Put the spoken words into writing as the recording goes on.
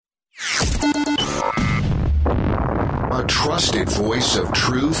a trusted voice of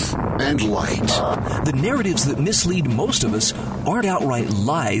truth and light. The narratives that mislead most of us aren't outright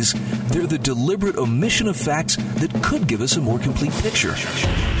lies. They're the deliberate omission of facts that could give us a more complete picture.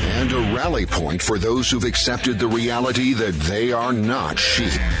 And a rally point for those who've accepted the reality that they are not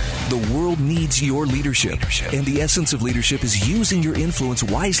sheep. The world needs your leadership, and the essence of leadership is using your influence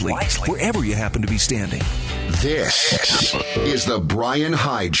wisely wherever you happen to be standing. This is The Brian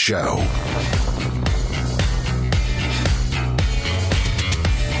Hyde Show.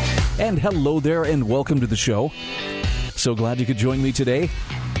 And hello there, and welcome to the show. So glad you could join me today.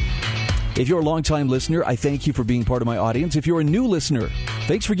 If you're a longtime listener, I thank you for being part of my audience. If you're a new listener,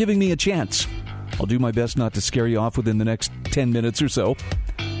 thanks for giving me a chance. I'll do my best not to scare you off within the next 10 minutes or so.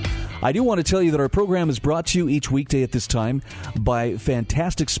 I do want to tell you that our program is brought to you each weekday at this time by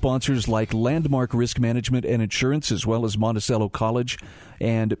fantastic sponsors like Landmark Risk Management and Insurance, as well as Monticello College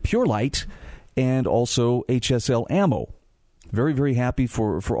and Pure Light, and also HSL Ammo. Very, very happy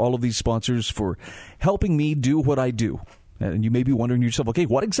for all of these sponsors for helping me do what I do. And you may be wondering to yourself, okay,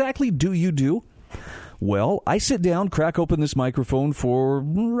 what exactly do you do? Well, I sit down, crack open this microphone for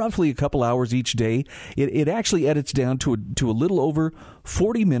roughly a couple hours each day. It actually edits down to a little over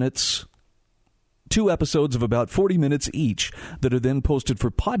 40 minutes, 2 episodes of about 40 minutes each that are then posted for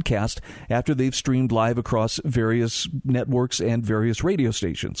podcast after they've streamed live across various networks and various radio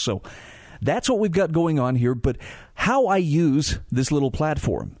stations. So that's what we've got going on here. But how I use this little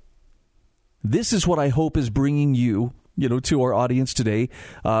platform, this is what I hope is bringing you to our audience today,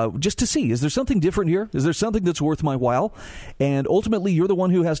 just to see, is there something different here? Is there something that's worth my while? And ultimately, you're the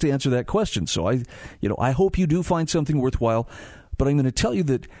one who has to answer that question. So I hope you do find something worthwhile. But I'm going to tell you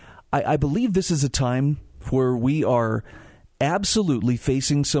that I believe this is a time where we are absolutely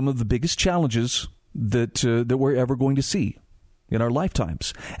facing some of the biggest challenges that we're ever going to see in our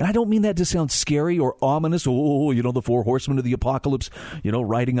lifetimes. And I don't mean that to sound scary or ominous. The 4 horsemen of the apocalypse,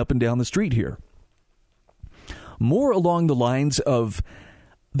 riding up and down the street here. More along the lines of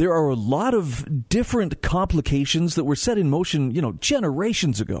there are a lot of different complications that were set in motion,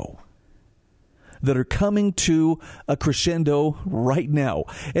 generations ago that are coming to a crescendo right now.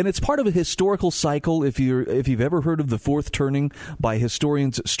 And it's part of a historical cycle. If you've ever heard of The Fourth Turning by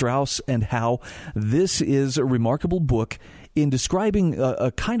historians Strauss and Howe, this is a remarkable book in describing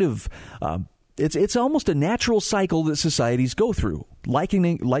a kind of it's almost a natural cycle that societies go through,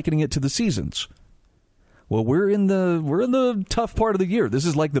 likening it to the seasons. Well, we're in the tough part of the year. This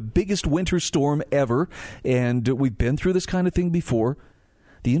is like the biggest winter storm ever, and we've been through this kind of thing before.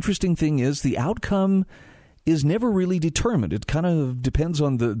 The interesting thing is the outcome is never really determined. It kind of depends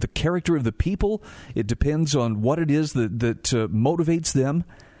on the character of the people. It depends on what it is that motivates them.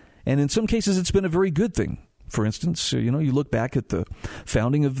 And in some cases, it's been a very good thing. For instance, you look back at the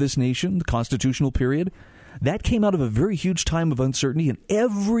founding of this nation, the constitutional period. That came out of a very huge time of uncertainty, and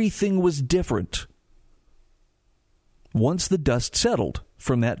everything was different once the dust settled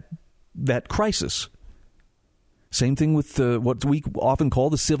from that crisis. Same thing with what we often call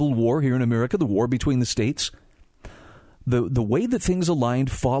the Civil War here in America, the war between the states. The way that things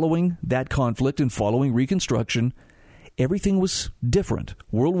aligned following that conflict and following Reconstruction, everything was different.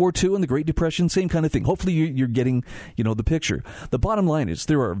 World War II and the Great Depression, same kind of thing. Hopefully you're getting, the picture. The bottom line is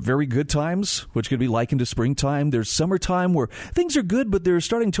there are very good times, which could be likened to springtime. There's summertime where things are good, but they're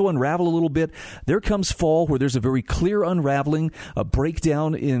starting to unravel a little bit. There comes fall where there's a very clear unraveling, a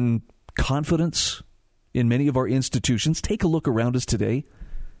breakdown in confidence in many of our institutions. Take a look around us today.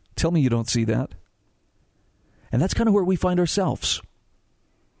 Tell me you don't see that. And that's kind of where we find ourselves.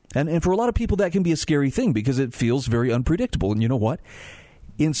 And for a lot of people, that can be a scary thing because it feels very unpredictable. And you know what?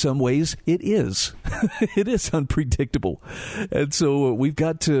 In some ways, it is. It is unpredictable. And so we've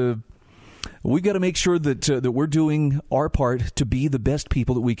got to make sure that we're doing our part to be the best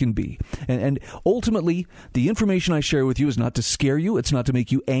people that we can be. And ultimately, the information I share with you is not to scare you. It's not to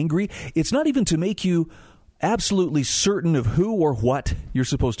make you angry. It's not even to make you absolutely certain of who or what you're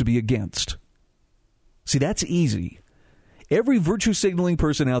supposed to be against. See, that's easy. Every virtue signaling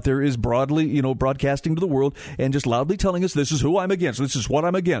person out there is broadly, broadcasting to the world and just loudly telling us this is who I'm against. This is what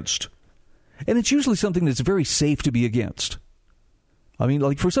I'm against. And it's usually something that's very safe to be against. I mean,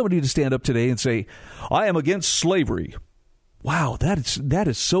 like for somebody to stand up today and say, I am against slavery. Wow, that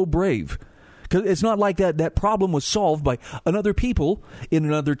is so brave. Because it's not like that problem was solved by another people in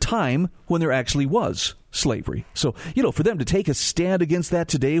another time when there actually was slavery. So, for them to take a stand against that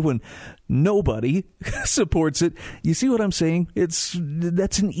today when nobody supports it, you see what I'm saying? That's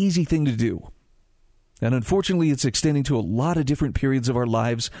an easy thing to do. And unfortunately, it's extending to a lot of different periods of our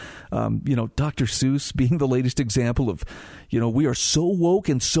lives. Dr. Seuss being the latest example of, we are so woke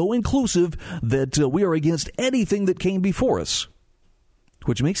and so inclusive that we are against anything that came before us,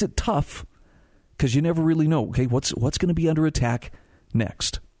 which makes it tough because you never really know, okay, what's going to be under attack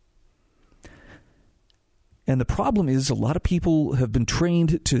next. And the problem is a lot of people have been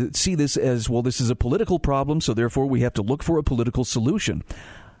trained to see this as, well, this is a political problem, so therefore we have to look for a political solution.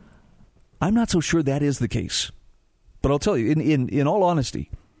 I'm not so sure that is the case. But I'll tell you, in all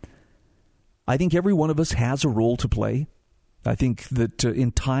honesty, I think every one of us has a role to play. I think that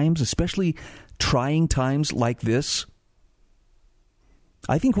in times, especially trying times like this,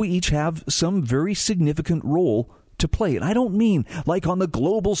 I think we each have some very significant role to play. And I don't mean like on the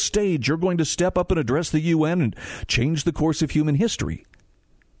global stage, you're going to step up and address the UN and change the course of human history.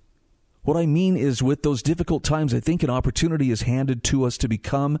 What I mean is with those difficult times, I think an opportunity is handed to us to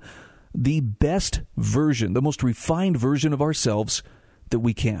become the best version, the most refined version of ourselves that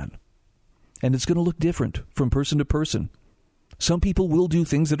we can. And it's going to look different from person to person. Some people will do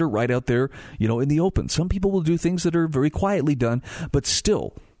things that are right out there, in the open. Some people will do things that are very quietly done, but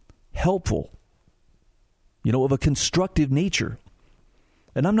still helpful, of a constructive nature.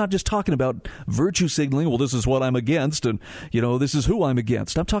 And I'm not just talking about virtue signaling, well, this is what I'm against, and, this is who I'm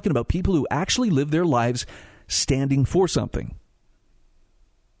against. I'm talking about people who actually live their lives standing for something.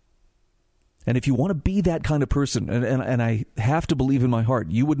 And if you want to be that kind of person, and I have to believe in my heart,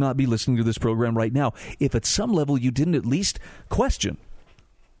 you would not be listening to this program right now if at some level you didn't at least question,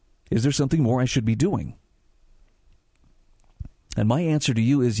 is there something more I should be doing? And my answer to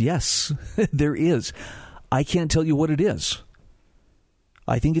you is yes, there is. I can't tell you what it is.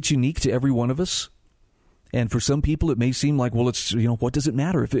 I think it's unique to every one of us. And for some people, it may seem like, well, it's, what does it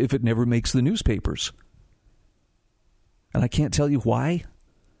matter if it never makes the newspapers? And I can't tell you why.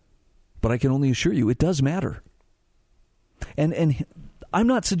 But I can only assure you, it does matter. And I'm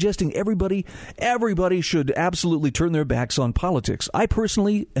not suggesting everybody should absolutely turn their backs on politics. I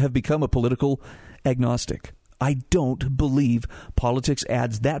personally have become a political agnostic. I don't believe politics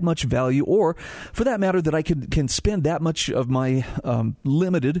adds that much value, or for that matter, that I can spend that much of my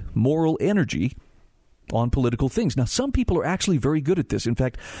limited moral energy on political things. Now, some people are actually very good at this. In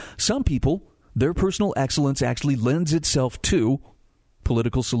fact, some people, their personal excellence actually lends itself to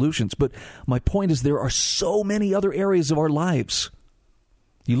political solutions. But my point is there are so many other areas of our lives.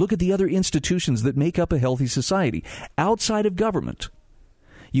 You look at the other institutions that make up a healthy society. Outside of government,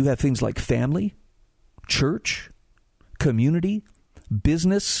 you have things like family, church, community,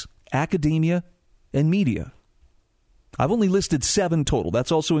 business, academia, and media. I've only listed 7 total.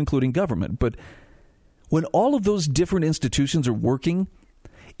 That's also including government. But when all of those different institutions are working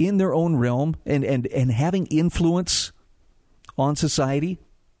in their own realm and having influence on society,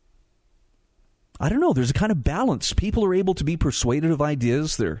 I don't know, there's a kind of balance. People are able to be persuaded of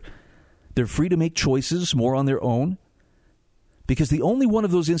ideas. They're free to make choices more on their own. Because the only one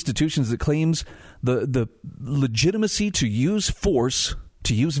of those institutions that claims the legitimacy to use force,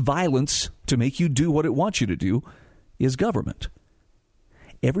 to use violence, to make you do what it wants you to do, is government.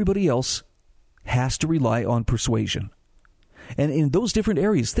 Everybody else has to rely on persuasion. And in those different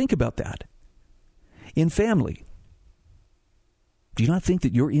areas, think about that. In family, do you not think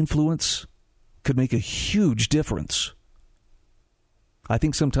that your influence could make a huge difference? I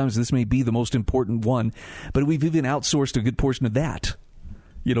think sometimes this may be the most important one, but we've even outsourced a good portion of that,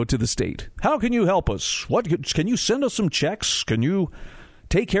 to the state. How can you help us? Can you send us some checks? Can you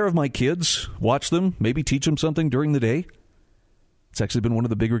take care of my kids, watch them, maybe teach them something during the day? It's actually been one of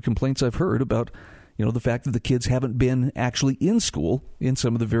the bigger complaints I've heard about, the fact that the kids haven't been actually in school in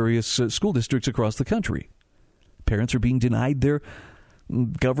some of the various school districts across the country. Parents are being denied their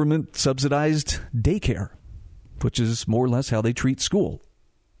government-subsidized daycare, which is more or less how they treat school.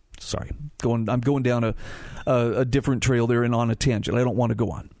 Sorry, I'm going down a different trail there and on a tangent. I don't want to go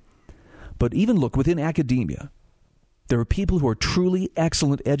on. But even look, within academia, there are people who are truly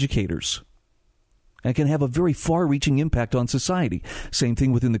excellent educators and can have a very far-reaching impact on society. Same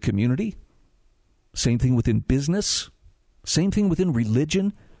thing within the community. Same thing within business. Same thing within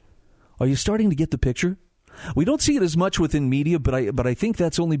religion. Are you starting to get the picture? We don't see it as much within media, but I think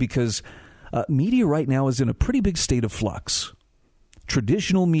that's only because media right now is in a pretty big state of flux.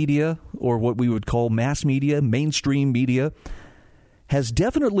 Traditional media, or what we would call mass media, mainstream media, has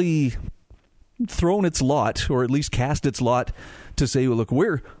definitely thrown its lot, or at least cast its lot, to say, well, look,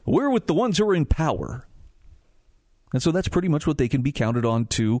 we're with the ones who are in power. And so that's pretty much what they can be counted on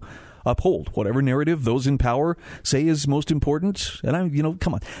to uphold. Whatever narrative those in power say is most important. And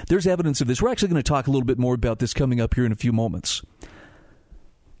come on, there's evidence of this. We're actually going to talk a little bit more about this coming up here in a few moments.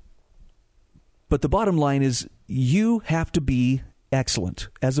 But the bottom line is you have to be excellent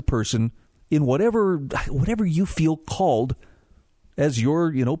as a person in whatever you feel called as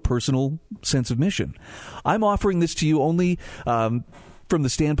your, personal sense of mission. I'm offering this to you only from the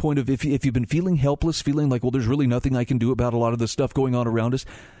standpoint of if you've been feeling helpless, feeling like, well, there's really nothing I can do about a lot of the stuff going on around us.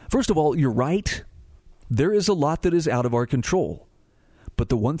 First of all, you're right. There is a lot that is out of our control. But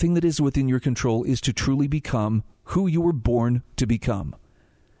the one thing that is within your control is to truly become who you were born to become.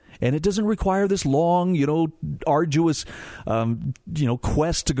 And it doesn't require this long, arduous,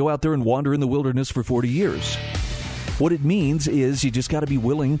 quest to go out there and wander in the wilderness for 40 years. What it means is you just got to be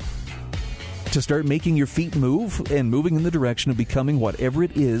willing to start making your feet move and moving in the direction of becoming whatever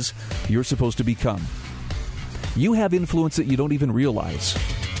it is you're supposed to become. You have influence that you don't even realize.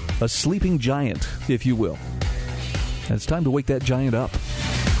 A sleeping giant, if you will. And it's time to wake that giant up.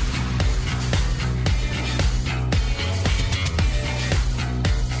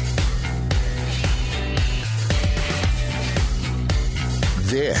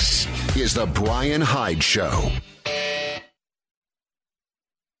 This is The Brian Hyde Show.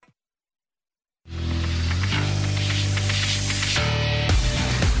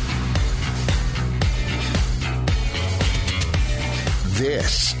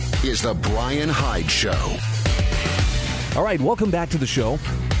 This is The Brian Hyde Show. All right, welcome back to the show.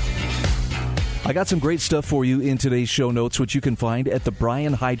 I got some great stuff for you in today's show notes, which you can find at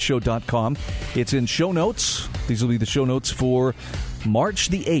thebrianhydeshow.com. It's in show notes. These will be the show notes for March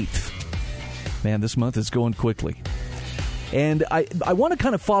the 8th. Man, this month is going quickly. And I want to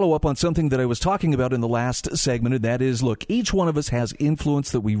kind of follow up on something that I was talking about in the last segment, and that is, look, each one of us has influence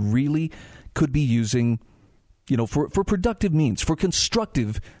that we really could be using, for productive means, for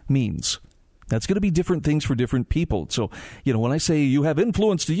constructive means. That's going to be different things for different people. So, when I say you have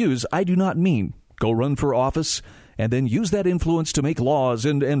influence to use, I do not mean go run for office and then use that influence to make laws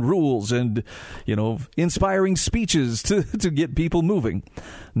and rules and, inspiring speeches to get people moving.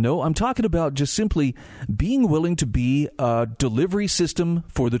 No, I'm talking about just simply being willing to be a delivery system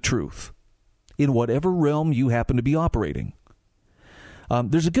for the truth in whatever realm you happen to be operating.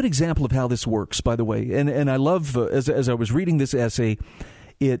 There's a good example of how this works, by the way. And I love, as I was reading this essay,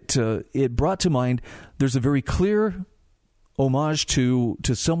 it brought to mind, there's a very clear homage to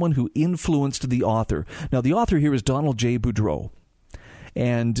someone who influenced the author. Now, the author here is Donald J. Boudreaux.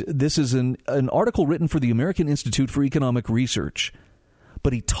 And this is an article written for the American Institute for Economic Research.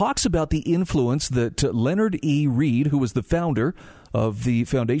 But he talks about the influence that Leonard E. Read, who was the founder of the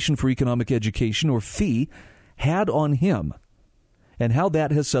Foundation for Economic Education, or FEE, had on him, and how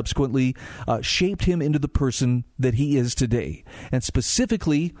that has subsequently shaped him into the person that he is today. And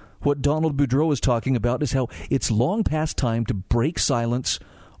specifically, what Donald Boudreaux is talking about is how it's long past time to break silence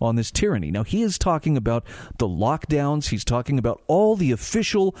on this tyranny. Now, he is talking about the lockdowns. He's talking about all the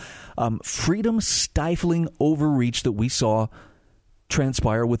official freedom-stifling overreach that we saw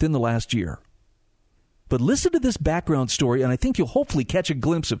transpire within the last year. But listen to this background story, and I think you'll hopefully catch a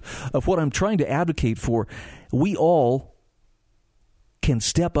glimpse of what I'm trying to advocate for. We all can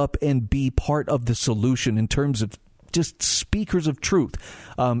step up and be part of the solution in terms of just speakers of truth,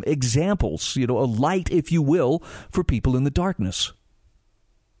 examples, a light, if you will, for people in the darkness.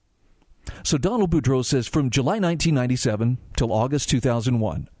 So Donald Boudreaux says from July 1997 till August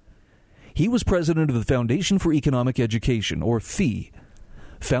 2001, he was president of the Foundation for Economic Education, or FEE,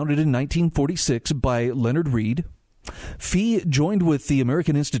 founded in 1946 by Leonard Read. FEE joined with the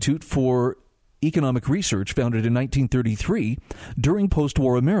American Institute for Economic Research, founded in 1933, during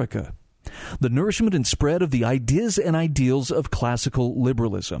post-war America. The nourishment and spread of the ideas and ideals of classical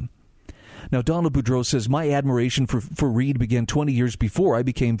liberalism. Now, Donald Boudreaux says, my admiration for Read began 20 years before I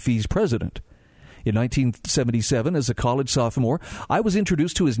became FEE's president. In 1977, as a college sophomore, I was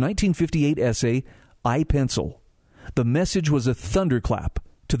introduced to his 1958 essay, I Pencil. The message was a thunderclap.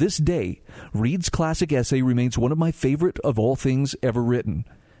 To this day, Read's classic essay remains one of my favorite of all things ever written.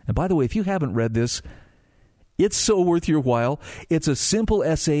 And by the way, if you haven't read this, it's so worth your while. It's a simple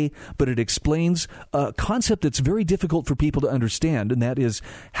essay, but it explains a concept that's very difficult for people to understand, and that is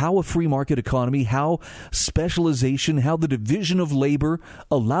how a free market economy, how specialization, how the division of labor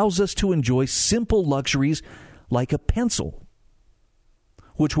allows us to enjoy simple luxuries like a pencil,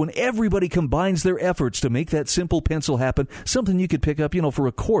 which when everybody combines their efforts to make that simple pencil happen, something you could pick up, for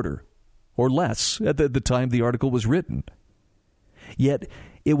a quarter or less at the time the article was written. Yet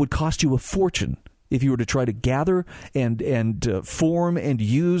it would cost you a fortune if you were to try to gather and form and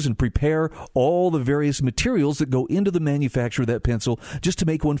use and prepare all the various materials that go into the manufacture of that pencil just to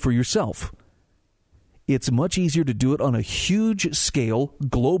make one for yourself. It's much easier to do it on a huge scale,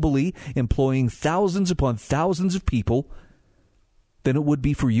 globally, employing thousands upon thousands of people, than it would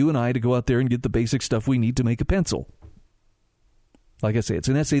be for you and I to go out there and get the basic stuff we need to make a pencil. Like I say, it's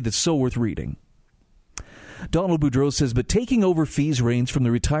an essay that's so worth reading. Donald Boudreaux says, but taking over Fee's reins from the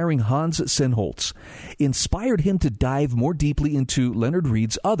retiring Hans Sennholz inspired him to dive more deeply into Leonard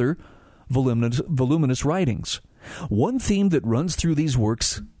Read's other voluminous writings. One theme that runs through these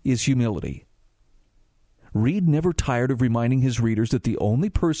works is humility. Read never tired of reminding his readers that the only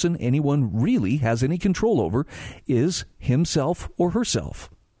person anyone really has any control over is himself or herself.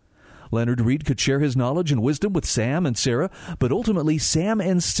 Leonard Read could share his knowledge and wisdom with Sam and Sarah, but ultimately Sam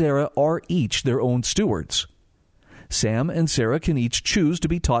and Sarah are each their own stewards. Sam and Sarah can each choose to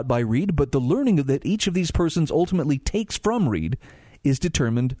be taught by Read, but the learning that each of these persons ultimately takes from Read is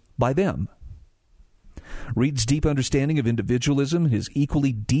determined by them. Read's deep understanding of individualism, his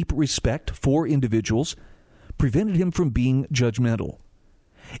equally deep respect for individuals, prevented him from being judgmental.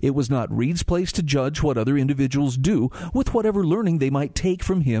 It was not Read's place to judge what other individuals do with whatever learning they might take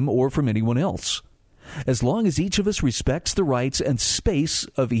from him or from anyone else. As long as each of us respects the rights and space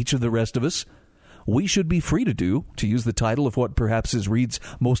of each of the rest of us, we should be free to do, to use the title of what perhaps is Read's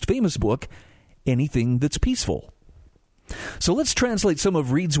most famous book, anything that's peaceful. So let's translate some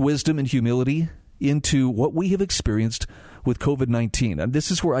of Read's wisdom and humility into what we have experienced with COVID-19. And this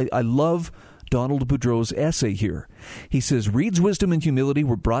is where I love Donald Boudreaux's essay here. He says, Read's wisdom and humility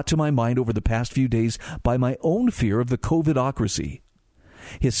were brought to my mind over the past few days by my own fear of the COVID-ocracy.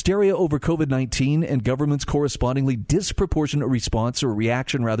 Hysteria over COVID-19 and government's correspondingly disproportionate response or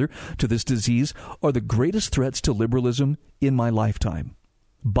reaction, rather, to this disease are the greatest threats to liberalism in my lifetime.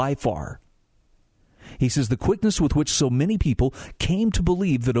 By far. He says the quickness with which so many people came to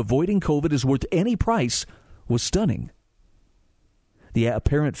believe that avoiding COVID is worth any price was stunning. The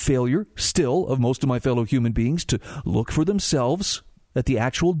apparent failure, still, of most of my fellow human beings to look for themselves at the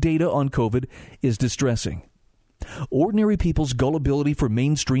actual data on COVID is distressing. Ordinary people's gullibility for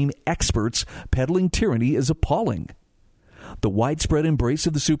mainstream experts peddling tyranny is appalling. The widespread embrace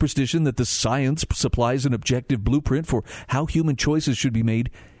of the superstition that the science supplies an objective blueprint for how human choices should be made,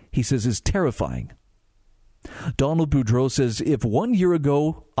 he says, is terrifying. Donald Boudreaux says, if 1 year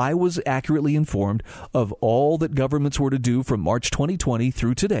ago I was accurately informed of all that governments were to do from March 2020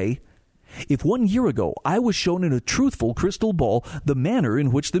 through today, if 1 year ago I was shown in a truthful crystal ball the manner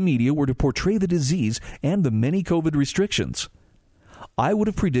in which the media were to portray the disease and the many COVID restrictions, I would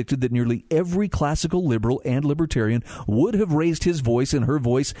have predicted that nearly every classical liberal and libertarian would have raised his voice and her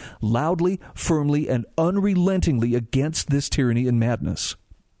voice loudly, firmly, and unrelentingly against this tyranny and madness.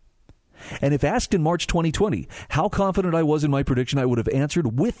 And if asked in March 2020 how confident I was in my prediction, I would have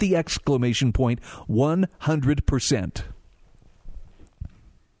answered with the exclamation point, 100%.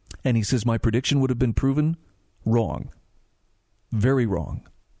 And he says my prediction would have been proven wrong. Very wrong.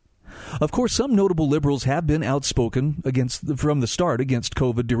 Of course, some notable liberals have been outspoken from the start against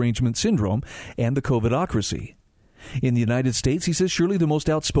COVID derangement syndrome and the COVID-ocracy. In the United States, he says, surely the most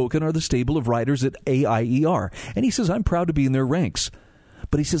outspoken are the stable of writers at AIER. And he says, I'm proud to be in their ranks.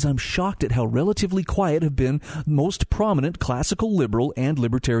 But he says, I'm shocked at how relatively quiet have been most prominent classical liberal and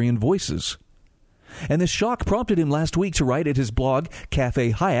libertarian voices. And this shock prompted him last week to write at his blog,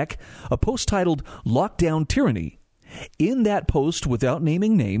 Cafe Hayek, a post titled Lockdown Tyranny. In that post, without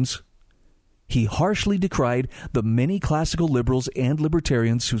naming names, he harshly decried the many classical liberals and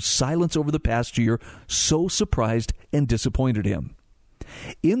libertarians whose silence over the past year so surprised and disappointed him.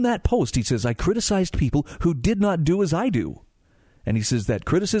 In that post, he says, I criticized people who did not do as I do. And he says that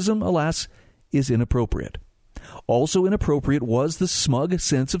criticism, alas, is inappropriate. Also inappropriate was the smug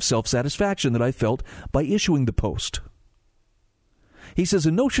sense of self-satisfaction that I felt by issuing the post. He says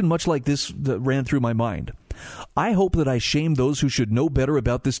a notion much like this that ran through my mind. I hope that I shame those who should know better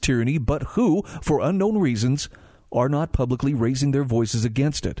about this tyranny, but who, for unknown reasons, are not publicly raising their voices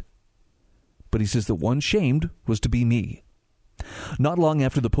against it. But he says the one shamed was to be me. Not long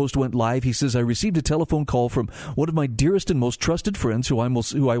after the post went live, he says, I received a telephone call from one of my dearest and most trusted friends, who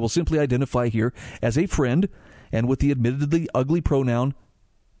I will simply identify here as a friend, and with the admittedly ugly pronoun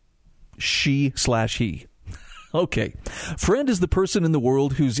she/he. Okay. Friend is the person in the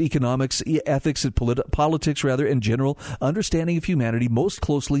world whose economics, ethics, and politics, and general understanding of humanity most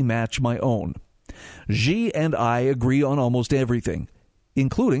closely match my own. Xi and I agree on almost everything,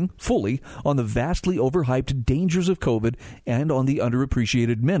 including, fully, on the vastly overhyped dangers of COVID and on the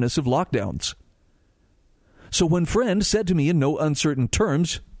underappreciated menace of lockdowns. So when friend said to me in no uncertain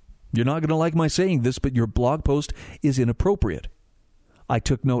terms, you're not going to like my saying this, but your blog post is inappropriate, I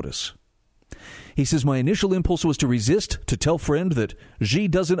took notice. He says, my initial impulse was to resist, to tell friend that Xi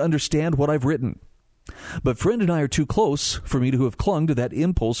doesn't understand what I've written. But friend and I are too close for me to have clung to that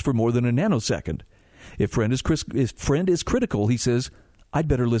impulse for more than a nanosecond. If friend is critical, he says, I'd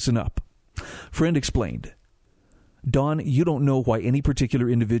better listen up. Friend explained, Don, you don't know why any particular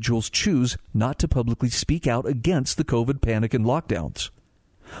individuals choose not to publicly speak out against the COVID panic and lockdowns.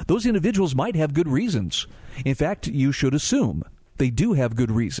 Those individuals might have good reasons. In fact, you should assume they do have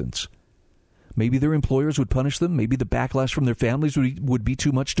good reasons. Maybe their employers would punish them. Maybe the backlash from their families would be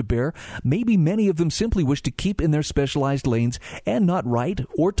too much to bear. Maybe many of them simply wish to keep in their specialized lanes and not write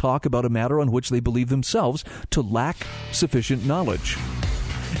or talk about a matter on which they believe themselves to lack sufficient knowledge.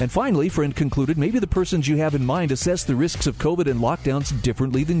 And finally, friend concluded, maybe the persons you have in mind assess the risks of COVID and lockdowns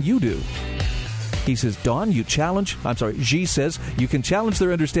differently than you do. He says, Don, G says, you can challenge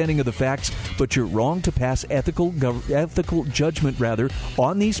their understanding of the facts, but you're wrong to pass ethical judgment,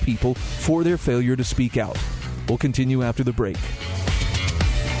 on these people for their failure to speak out. We'll continue after the break.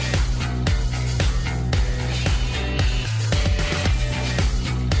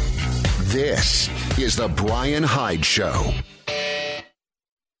 This is The Brian Hyde Show.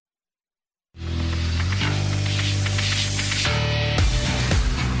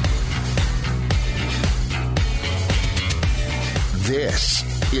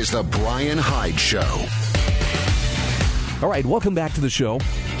 This is The Brian Hyde Show. All right, welcome back to the show.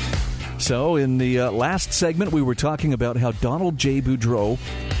 So in the last segment, we were talking about how Donald J. Boudreaux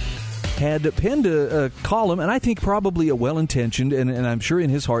had penned a column, and I think probably a well-intentioned and I'm sure in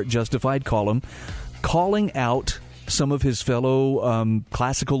his heart justified column, calling out some of his fellow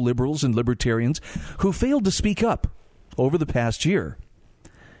classical liberals and libertarians who failed to speak up over the past year.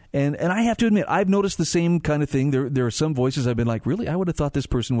 And I have to admit, I've noticed the same kind of thing. There are some voices I've been like, really? I would have thought this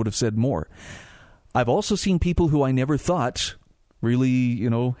person would have said more. I've also seen people who I never thought really,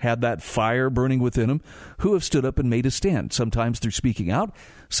 had that fire burning within them, who have stood up and made a stand, sometimes through speaking out,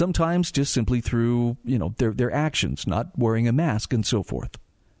 sometimes just simply through, their actions, not wearing a mask and so forth.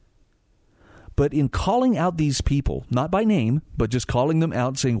 But in calling out these people, not by name, but just calling them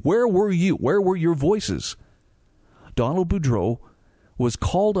out, saying, where were you? Where were your voices? Donald Boudreaux was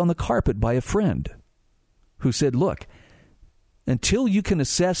called on the carpet by a friend who said, look, until you can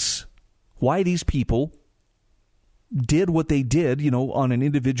assess why these people did what they did, on an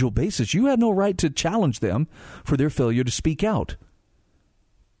individual basis, you have no right to challenge them for their failure to speak out.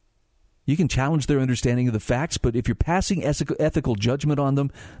 You can challenge their understanding of the facts, but if you're passing ethical judgment on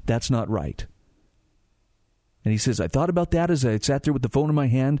them, that's not right. And he says, I thought about that as I sat there with the phone in my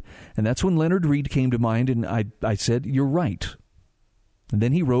hand, and that's when Leonard Read came to mind, and I said, you're right. And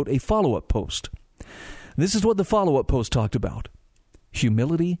then he wrote a follow-up post. This is what the follow-up post talked about: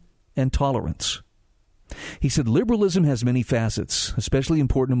 humility and tolerance. He said, liberalism has many facets. Especially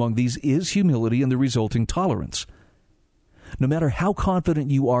important among these is humility and the resulting tolerance. No matter how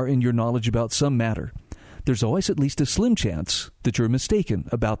confident you are in your knowledge about some matter, there's always at least a slim chance that you're mistaken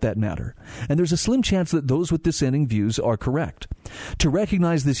about that matter. And there's a slim chance that those with dissenting views are correct. To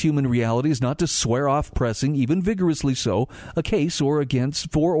recognize this human reality is not to swear off pressing, even vigorously so, a case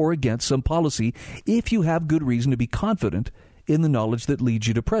for or against some policy if you have good reason to be confident in the knowledge that leads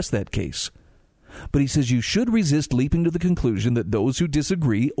you to press that case. But he says you should resist leaping to the conclusion that those who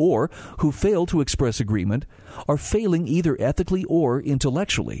disagree or who fail to express agreement are failing either ethically or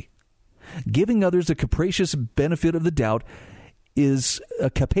intellectually. Giving others a capacious benefit of the doubt is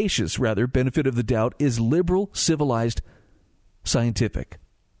liberal, civilized, scientific.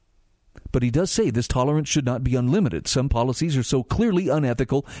 But he does say this tolerance should not be unlimited. Some policies are so clearly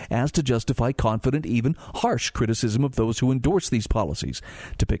unethical as to justify confident, even harsh criticism of those who endorse these policies.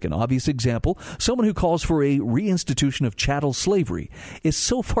 To pick an obvious example, someone who calls for a reinstitution of chattel slavery is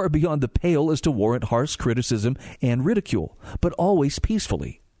so far beyond the pale as to warrant harsh criticism and ridicule, but always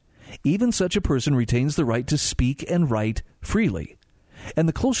peacefully. Even such a person retains the right to speak and write freely. And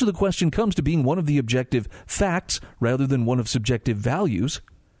the closer the question comes to being one of the objective facts rather than one of subjective values,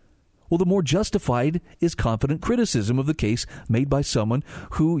 well, the more justified is confident criticism of the case made by someone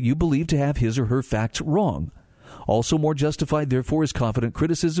who you believe to have his or her facts wrong. Also more justified, therefore, is confident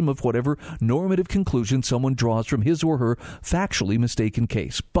criticism of whatever normative conclusion someone draws from his or her factually mistaken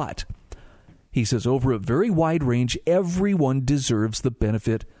case. But, he says, over a very wide range, everyone deserves the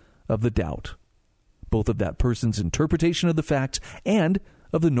benefit of the doubt, both of that person's interpretation of the facts and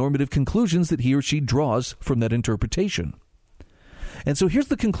of the normative conclusions that he or she draws from that interpretation. And so here's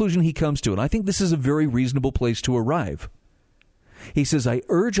the conclusion he comes to, and I think this is a very reasonable place to arrive. He says, I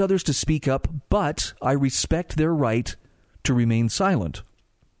urge others to speak up, but I respect their right to remain silent.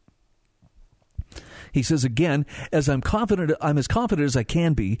 He says again, I'm as confident as I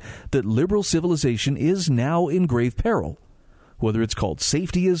can be that liberal civilization is now in grave peril. whether it's called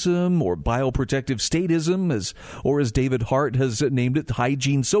safetyism or bioprotective statism, or as David Hart has named it,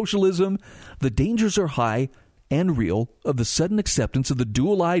 hygiene socialism, the dangers are high and real of the sudden acceptance of the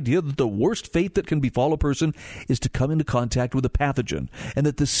dual idea that the worst fate that can befall a person is to come into contact with a pathogen, and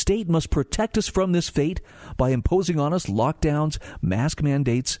that the state must protect us from this fate by imposing on us lockdowns, mask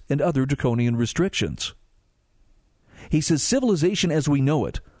mandates, and other draconian restrictions. He says civilization as we know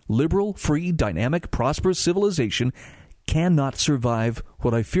it, liberal, free, dynamic, prosperous civilization, cannot survive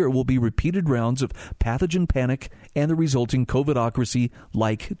what I fear will be repeated rounds of pathogen panic and the resulting COVIDocracy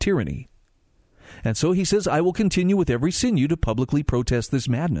like tyranny. And so he says, I will continue with every sinew to publicly protest this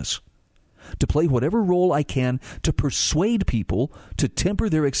madness, to play whatever role I can to persuade people to temper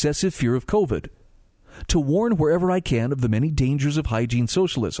their excessive fear of COVID, to warn wherever I can of the many dangers of hygiene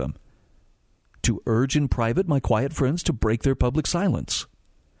socialism, to urge in private my quiet friends to break their public silence.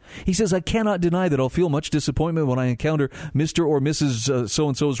 He says, I cannot deny that I'll feel much disappointment when I encounter Mr. or Mrs.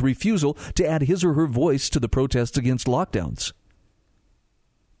 So-and-so's refusal to add his or her voice to the protests against lockdowns.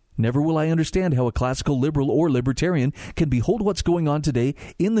 Never will I understand how a classical liberal or libertarian can behold what's going on today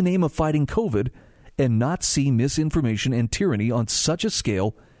in the name of fighting COVID and not see misinformation and tyranny on such a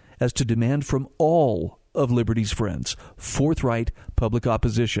scale as to demand from all of liberty's friends forthright public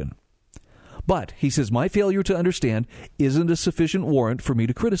opposition. But, he says, my failure to understand isn't a sufficient warrant for me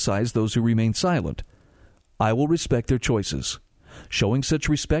to criticize those who remain silent. I will respect their choices. Showing such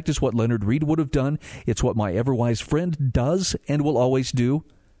respect is what Leonard Read would have done. It's what my ever-wise friend does and will always do.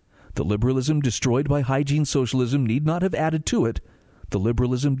 The liberalism destroyed by hygiene socialism need not have added to it the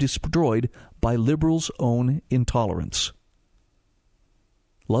liberalism destroyed by liberals' own intolerance.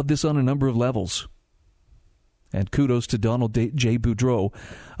 Love this on a number of levels. And kudos to Donald J. Boudreau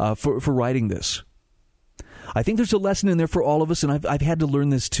for writing this. I think there's a lesson in there for all of us, and I've had to learn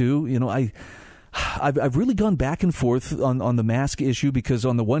this too. You know, I've really gone back and forth on the mask issue, because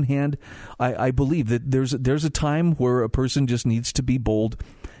on the one hand, I believe that there's a time where a person just needs to be bold.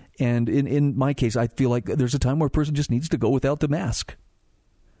 And in my case, I feel like there's a time where a person just needs to go without the mask.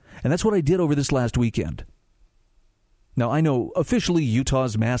 And that's what I did over this last weekend. Now, I know officially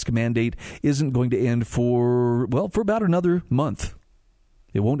Utah's mask mandate isn't going to end for about another month.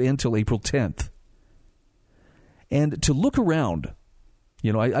 It won't end till April 10th. And to look around,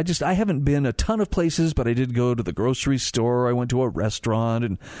 you know, I haven't been a ton of places, but I did go to the grocery store. I went to a restaurant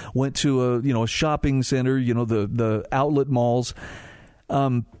and went to a shopping center, the outlet malls.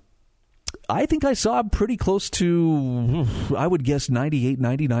 I think I saw pretty close to, I would guess, 98,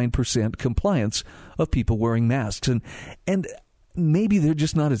 99% compliance of people wearing masks. And maybe they're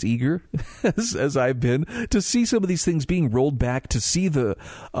just not as eager as I've been to see some of these things being rolled back, to see the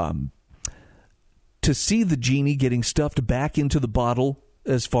genie getting stuffed back into the bottle.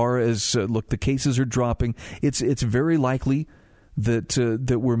 As far as, the cases are dropping, it's very likely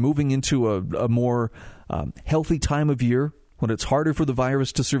that we're moving into a more healthy time of year, when it's harder for the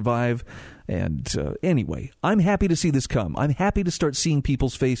virus to survive. And anyway, I'm happy to see this come. I'm happy to start seeing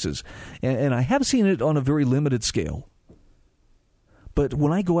people's faces. And I have seen it on a very limited scale. But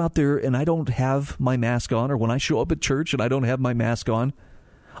when I go out there and I don't have my mask on, or when I show up at church and I don't have my mask on,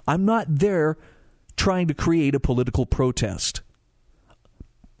 I'm not there trying to create a political protest.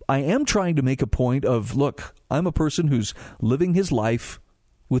 I am trying to make a point of, look, I'm a person who's living his life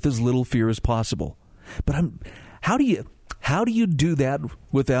with as little fear as possible. But how do you do that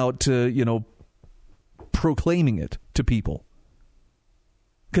without, proclaiming it to people?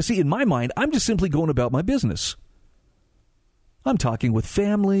 Because, see, in my mind, I'm just simply going about my business. I'm talking with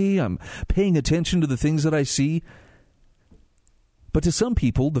family. I'm paying attention to the things that I see. But to some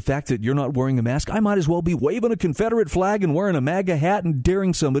people, the fact that you're not wearing a mask, I might as well be waving a Confederate flag and wearing a MAGA hat and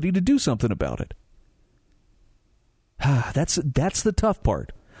daring somebody to do something about it. That's the tough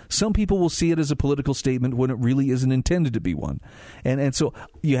part. Some people will see it as a political statement when it really isn't intended to be one. And so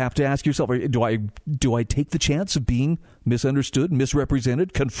you have to ask yourself, do I take the chance of being misunderstood,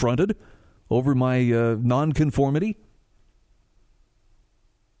 misrepresented, confronted over my nonconformity?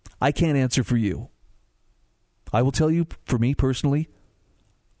 I can't answer for you. I will tell you, for me personally,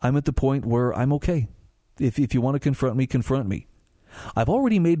 I'm at the point where I'm okay. If you want to confront me, confront me. I've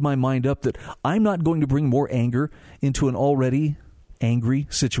already made my mind up that I'm not going to bring more anger into an already angry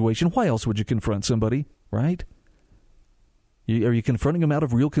situation. Why else would you confront somebody, right? Are you confronting them out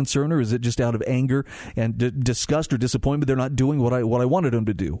of real concern, or is it just out of anger and disgust or disappointment they're not doing what I wanted them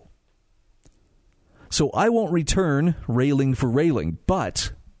to do? So I won't return railing for railing,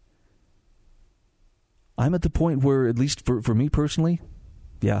 but I'm at the point where, at least for me personally,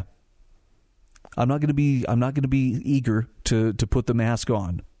 yeah, I'm not going to be eager to put the mask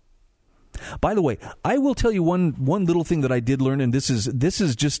on. By the way, I will tell you one little thing that I did learn, and this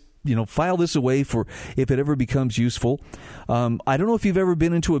is just, file this away for if it ever becomes useful. I don't know if you've ever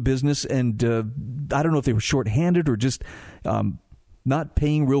been into a business, and I don't know if they were shorthanded or just not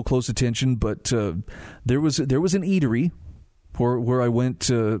paying real close attention, but there was an eatery where I went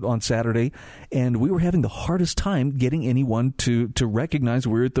on Saturday, and we were having the hardest time getting anyone to recognize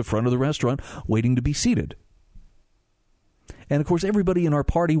we were at the front of the restaurant waiting to be seated. And, of course, everybody in our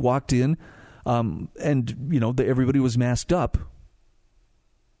party walked in, and, everybody was masked up.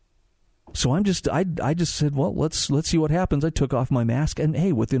 So I just said, well, let's see what happens. I took off my mask, and,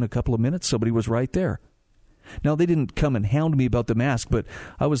 hey, within a couple of minutes, somebody was right there. Now, they didn't come and hound me about the mask, but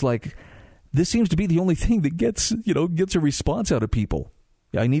I was like, this seems to be the only thing that gets a response out of people.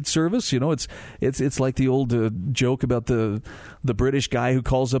 I need service. It's like the old joke about the British guy who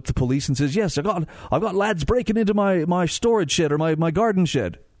calls up the police and says, "Yes, I've got lads breaking into my storage shed or my garden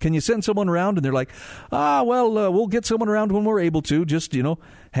shed. Can you send someone around?" And they're like, we'll get someone around when we're able to. Just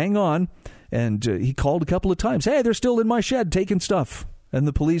hang on. And he called a couple of times. Hey, they're still in my shed taking stuff. And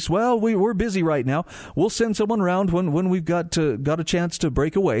the police, well, we're busy right now. We'll send someone around when we've got a chance to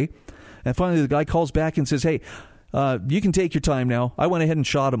break away. And finally, the guy calls back and says, "Hey, you can take your time now. I went ahead and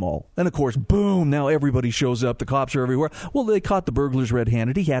shot them all." And, of course, boom, now everybody shows up. The cops are everywhere. Well, they caught the burglars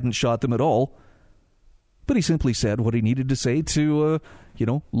red-handed. He hadn't shot them at all. But he simply said what he needed to say to,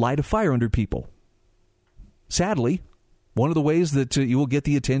 light a fire under people. Sadly, one of the ways that you will get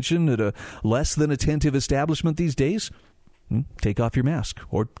the attention at a less than attentive establishment these days, take off your mask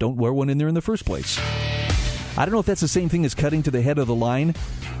or don't wear one in there in the first place. I don't know if that's the same thing as cutting to the head of the line.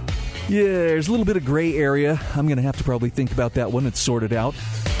 Yeah, there's a little bit of gray area. I'm going to have to probably think about that one and sort it out.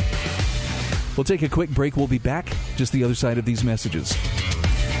 We'll take a quick break. We'll be back just the other side of these messages.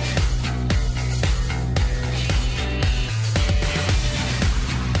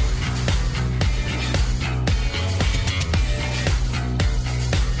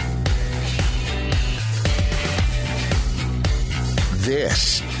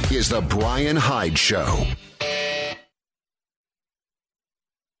 This is The Brian Hyde Show.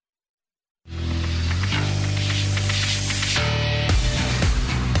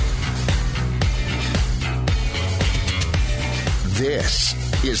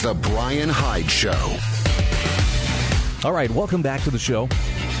 This is The Brian Hyde Show. All right, welcome back to the show.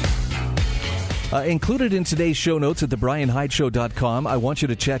 Included in today's show notes at thebrianhydeshow.com, I want you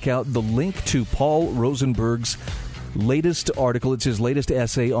to check out the link to Paul Rosenberg's latest article. It's his latest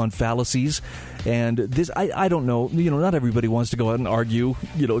essay on fallacies. And this, I don't know, not everybody wants to go out and argue,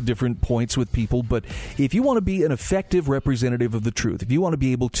 different points with people. But if you want to be an effective representative of the truth, if you want to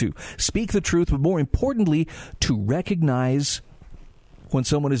be able to speak the truth, but more importantly, to recognize when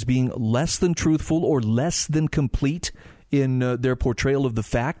someone is being less than truthful or less than complete in their portrayal of the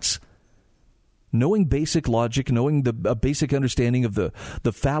facts, knowing basic logic, knowing the basic understanding of the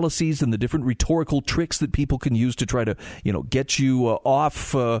fallacies and the different rhetorical tricks that people can use to try to, get you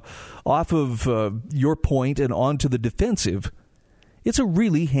off of your point and onto the defensive, it's a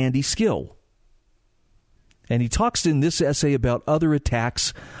really handy skill. And he talks in this essay about other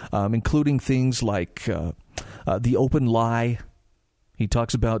attacks, including things like the open lie. He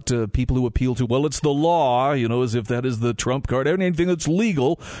talks about people who appeal to, well, it's the law, as if that is the trump card. Anything that's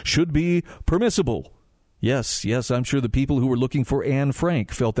legal should be permissible. Yes, I'm sure the people who were looking for Anne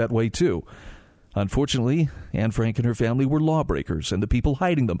Frank felt that way too. Unfortunately, Anne Frank and her family were lawbreakers, and the people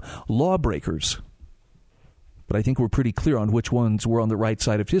hiding them, lawbreakers. But I think we're pretty clear on which ones were on the right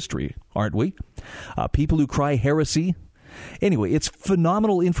side of history, aren't we? People who cry heresy. Anyway, it's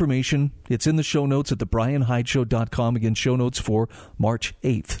phenomenal information. It's in the show notes at thebrianhydeshow.com. Again, show notes for March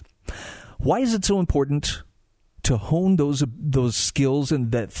 8th. Why is it so important to hone those skills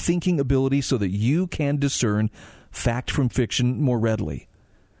and that thinking ability so that you can discern fact from fiction more readily?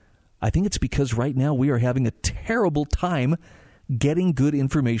 I think it's because right now we are having a terrible time getting good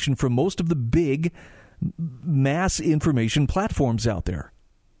information from most of the big mass information platforms out there.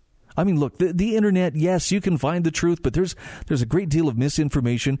 I mean, look, the internet, yes, you can find the truth, but there's a great deal of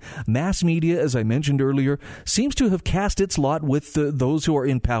misinformation. Mass media, as I mentioned earlier, seems to have cast its lot with those who are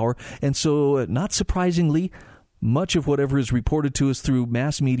in power. And so, not surprisingly, much of whatever is reported to us through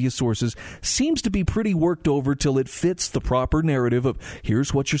mass media sources seems to be pretty worked over till it fits the proper narrative of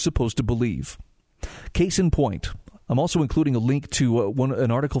here's what you're supposed to believe. Case in point, I'm also including a link to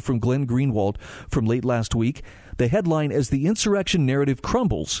an article from Glenn Greenwald from late last week. The headline, "As the Insurrection Narrative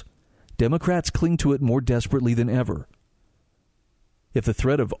Crumbles, Democrats cling to it more desperately than ever." If the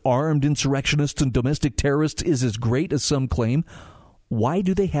threat of armed insurrectionists and domestic terrorists is as great as some claim, why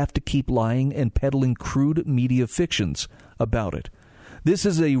do they have to keep lying and peddling crude media fictions about it? This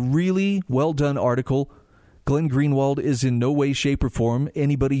is a really well-done article. Glenn Greenwald is in no way, shape, or form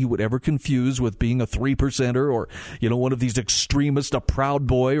anybody you would ever confuse with being a 3%er or, one of these extremists, a Proud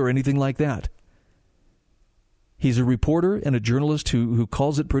Boy, or anything like that. He's a reporter and a journalist who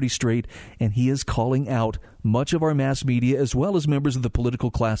calls it pretty straight, and he is calling out much of our mass media as well as members of the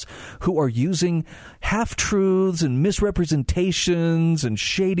political class who are using half-truths and misrepresentations and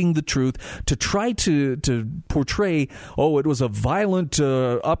shading the truth to try to portray, it was a violent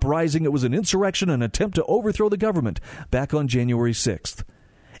uprising, it was an insurrection, an attempt to overthrow the government back on January 6th.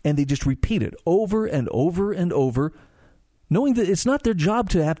 And they just repeat it over and over and over, knowing that it's not their job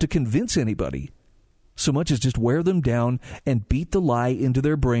to have to convince anybody so much as just wear them down and beat the lie into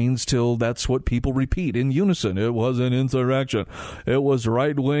their brains till that's what people repeat in unison. It was an insurrection. It was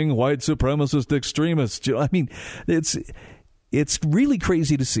right-wing, white supremacist extremists. I mean, it's really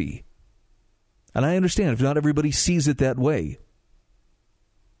crazy to see. And I understand if not everybody sees it that way.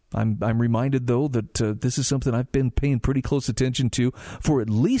 I'm reminded, though, that this is something I've been paying pretty close attention to for at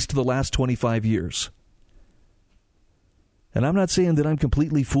least the last 25 years. And I'm not saying that I'm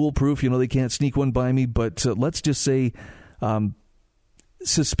completely foolproof. They can't sneak one by me. But let's just say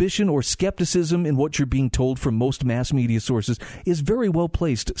suspicion or skepticism in what you're being told from most mass media sources is very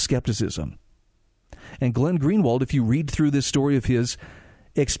well-placed skepticism. And Glenn Greenwald, if you read through this story of his,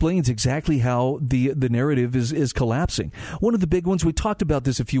 explains exactly how the narrative is collapsing. One of the big ones, we talked about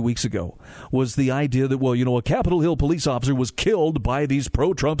this a few weeks ago, was the idea that, a Capitol Hill police officer was killed by these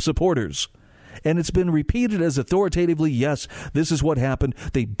pro-Trump supporters. And it's been repeated as authoritatively, yes, this is what happened.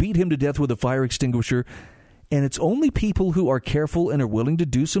 They beat him to death with a fire extinguisher. And it's only people who are careful and are willing to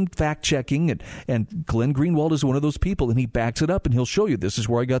do some fact-checking. And Glenn Greenwald is one of those people, and he backs it up, and he'll show you this is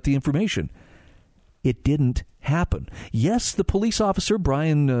where I got the information. It didn't happen. Yes, the police officer,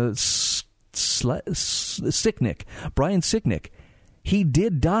 Brian Sicknick, he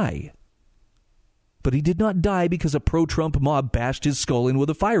did die. But he did not die because a pro-Trump mob bashed his skull in with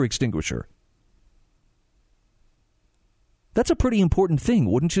a fire extinguisher. That's a pretty important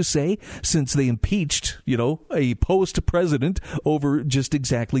thing, wouldn't you say, since they impeached, a post-president over just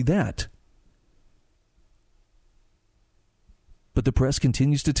exactly that. But the press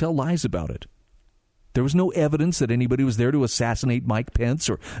continues to tell lies about it. There was no evidence that anybody was there to assassinate Mike Pence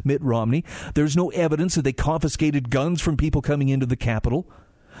or Mitt Romney. There's no evidence that they confiscated guns from people coming into the Capitol.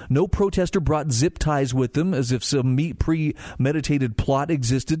 No protester brought zip ties with them as if some premeditated plot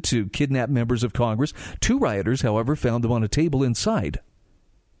existed to kidnap members of Congress. 2 rioters, however, found them on a table inside.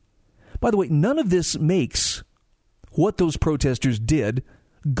 By the way, none of this makes what those protesters did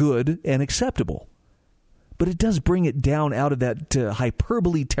good and acceptable. But it does bring it down out of that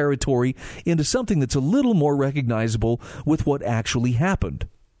hyperbole territory into something that's a little more recognizable with what actually happened.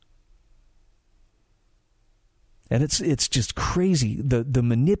 And it's just crazy, the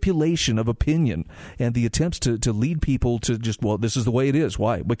manipulation of opinion and the attempts to lead people to just, this is the way it is.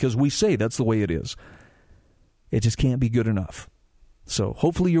 Why? Because we say that's the way it is. It just can't be good enough. So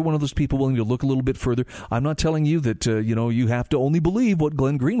hopefully you're one of those people willing to look a little bit further. I'm not telling you that, you have to only believe what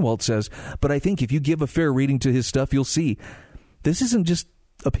Glenn Greenwald says. But I think if you give a fair reading to his stuff, you'll see this isn't just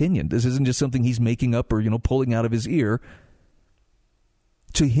opinion. This isn't just something he's making up or, pulling out of his ear.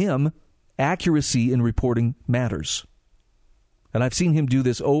 To him, accuracy in reporting matters. And I've seen him do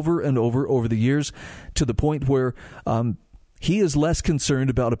this over and over the years to the point where he is less concerned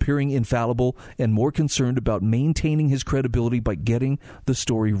about appearing infallible and more concerned about maintaining his credibility by getting the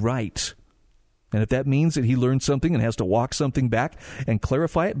story right. And if that means that he learned something and has to walk something back and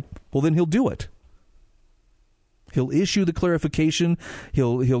clarify it, well, then he'll do it. He'll issue the clarification.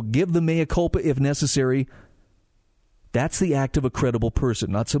 He'll give the mea culpa if necessary. That's the act of a credible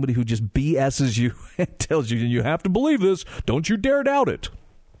person, not somebody who just BS's you and tells you have to believe this. Don't you dare doubt it.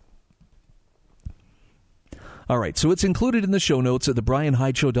 All right, so it's included in the show notes at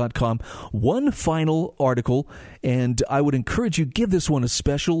thebrianhydeshow.com. One final article, and I would encourage you, give this one a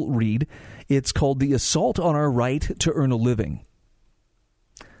special read. It's called The Assault on Our Right to Earn a Living.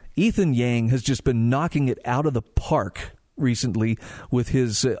 Ethan Yang has just been knocking it out of the park recently with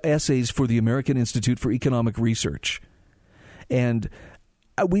his essays for the American Institute for Economic Research. And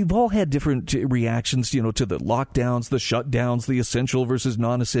we've all had different reactions, to the lockdowns, the shutdowns, the essential versus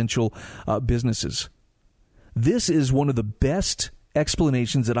non-essential businesses. This is one of the best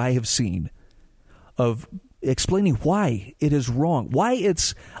explanations that I have seen of explaining why it is wrong, why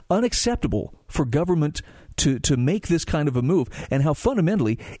it's unacceptable for government to make this kind of a move, and how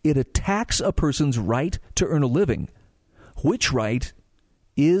fundamentally it attacks a person's right to earn a living, which right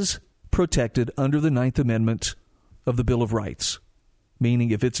is protected under the 9th Amendment of the Bill of Rights.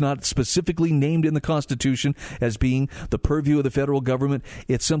 meaning if it's not specifically named in the Constitution as being the purview of the federal government,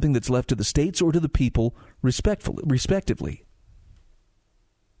 it's something that's left to the states or to the people respectively.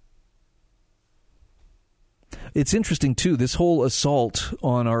 It's interesting, too, this whole assault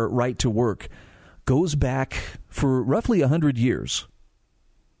on our right to work goes back for roughly 100 years.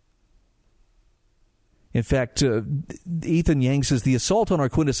 In fact, Ethan Yang says the assault on our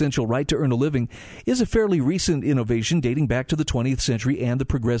quintessential right to earn a living is a fairly recent innovation dating back to the 20th century and the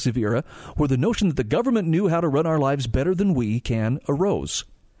progressive era, where the notion that the government knew how to run our lives better than we can arose.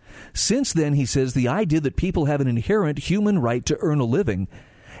 Since then, he says, the idea that people have an inherent human right to earn a living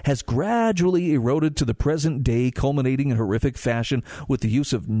has gradually eroded to the present day, culminating in horrific fashion with the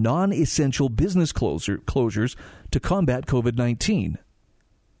use of non-essential business closures to combat COVID-19.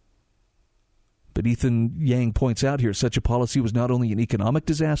 But Ethan Yang points out here, such a policy was not only an economic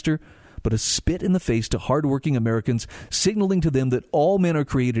disaster, but a spit in the face to hardworking Americans, signaling to them that all men are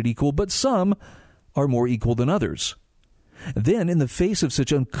created equal, but some are more equal than others. Then, in the face of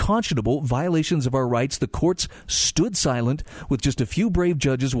such unconscionable violations of our rights, the courts stood silent, with just a few brave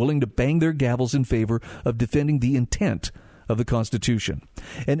judges willing to bang their gavels in favor of defending the intent of the Constitution.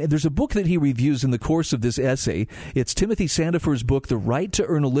 And there's a book that he reviews in the course of this essay. It's Timothy Sandifer's book, The Right to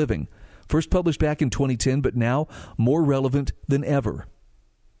Earn a Living, first published back in 2010, but now more relevant than ever.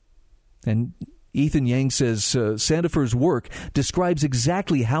 And Ethan Yang says Sandifer's work describes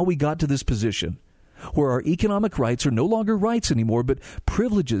exactly how we got to this position, where our economic rights are no longer rights anymore, but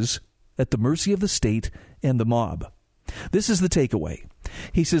privileges at the mercy of the state and the mob. This is the takeaway.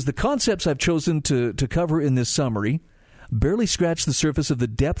 He says, the concepts I've chosen to cover in this summary barely scratch the surface of the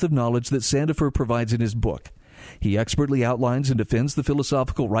depth of knowledge that Sandifer provides in his book. He expertly outlines and defends the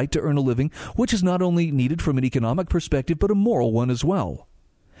philosophical right to earn a living, which is not only needed from an economic perspective, but a moral one as well.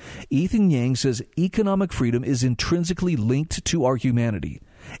 Ethan Yang says economic freedom is intrinsically linked to our humanity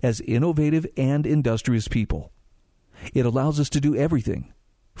as innovative and industrious people. It allows us to do everything,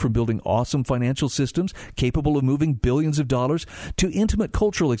 from building awesome financial systems capable of moving billions of dollars to intimate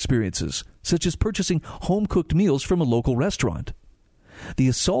cultural experiences, such as purchasing home-cooked meals from a local restaurant. The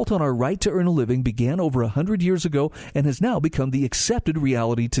assault on our right to earn a living began over 100 years ago and has now become the accepted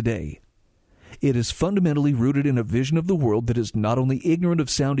reality today. It is fundamentally rooted in a vision of the world that is not only ignorant of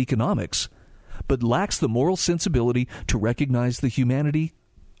sound economics, but lacks the moral sensibility to recognize the humanity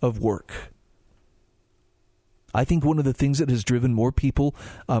of work. I think one of the things that has driven more people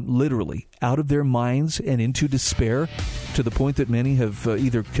literally out of their minds and into despair, to the point that many have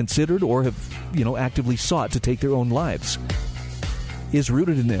either considered or have, actively sought to take their own lives, is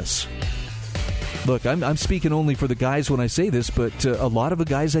rooted in this. Look, I'm speaking only for the guys when I say this, but a lot of a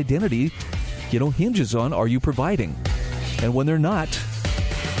guy's identity, hinges on, are you providing? And when they're not,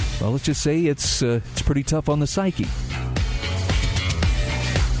 well, let's just say it's pretty tough on the psyche.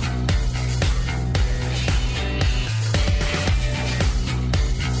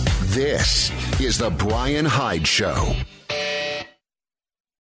 This is the Brian Hyde Show.